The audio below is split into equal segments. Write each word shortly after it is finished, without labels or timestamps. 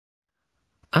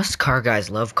Us car guys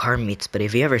love car meets, but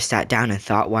have you ever sat down and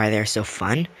thought why they're so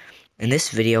fun? In this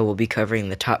video, we'll be covering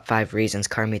the top 5 reasons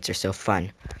car meets are so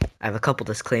fun. I have a couple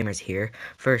disclaimers here.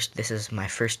 First, this is my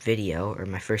first video, or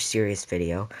my first serious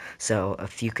video, so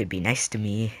if you could be nice to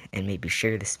me and maybe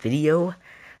share this video,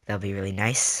 that'll be really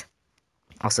nice.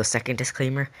 Also, second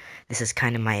disclaimer, this is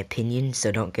kind of my opinion, so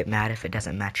don't get mad if it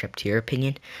doesn't match up to your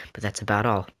opinion, but that's about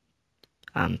all.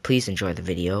 Please enjoy the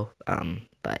video,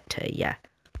 yeah.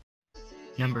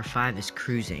 Number 5 is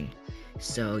cruising.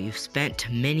 So you've spent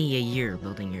many a year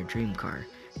building your dream car.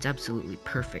 It's absolutely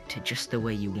perfect, just the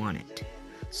way you want it.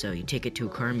 So you take it to a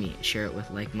car meet and share it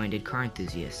with like-minded car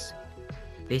enthusiasts.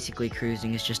 Basically,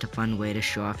 cruising is just a fun way to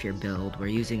show off your build. We're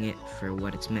using it for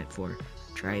what it's meant for,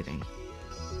 driving.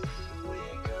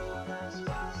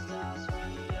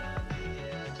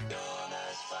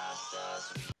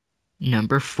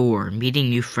 Number 4, meeting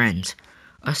new friends.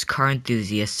 Us car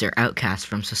enthusiasts are outcasts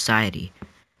from society.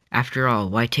 After all,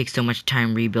 why take so much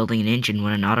time rebuilding an engine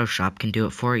when an auto shop can do it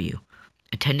for you?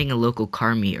 Attending a local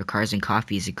car meet or Cars and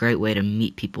Coffee is a great way to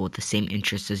meet people with the same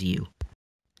interests as you.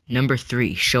 Number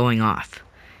 3, showing off.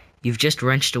 You've just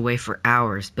wrenched away for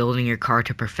hours building your car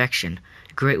to perfection.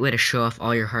 A great way to show off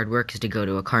all your hard work is to go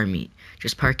to a car meet.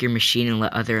 Just park your machine and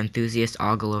let other enthusiasts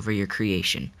ogle over your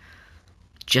creation.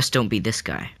 Just don't be this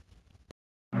guy.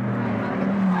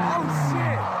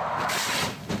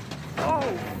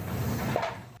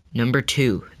 Number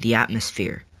 2, the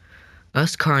atmosphere.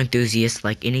 Us car enthusiasts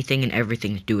like anything and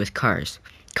everything to do with cars.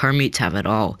 Car meets have it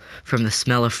all, from the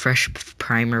smell of fresh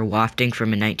primer wafting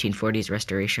from a 1940s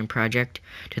restoration project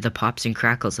to the pops and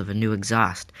crackles of a new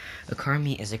exhaust. A car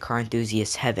meet is a car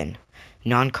enthusiast's heaven.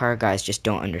 Non-car guys just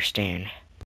don't understand.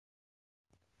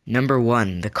 Number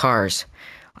 1, the cars.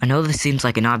 I know this seems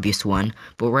like an obvious one,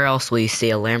 but where else will you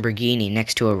see a Lamborghini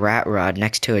next to a rat rod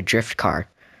next to a drift car?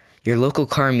 Your local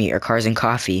car meet or Cars and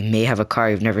Coffee may have a car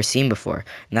you've never seen before,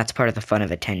 and that's part of the fun of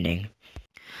attending.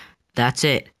 That's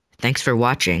it. Thanks for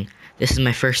watching. This is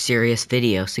my first serious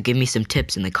video, so give me some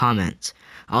tips in the comments.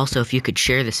 Also, if you could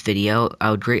share this video,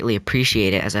 I would greatly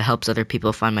appreciate it, as it helps other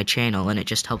people find my channel and it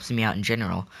just helps me out in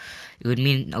general. It would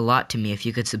mean a lot to me if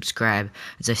you could subscribe,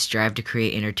 as I strive to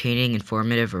create entertaining,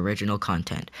 informative, original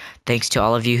content. Thanks to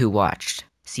all of you who watched.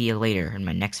 See you later in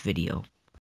my next video.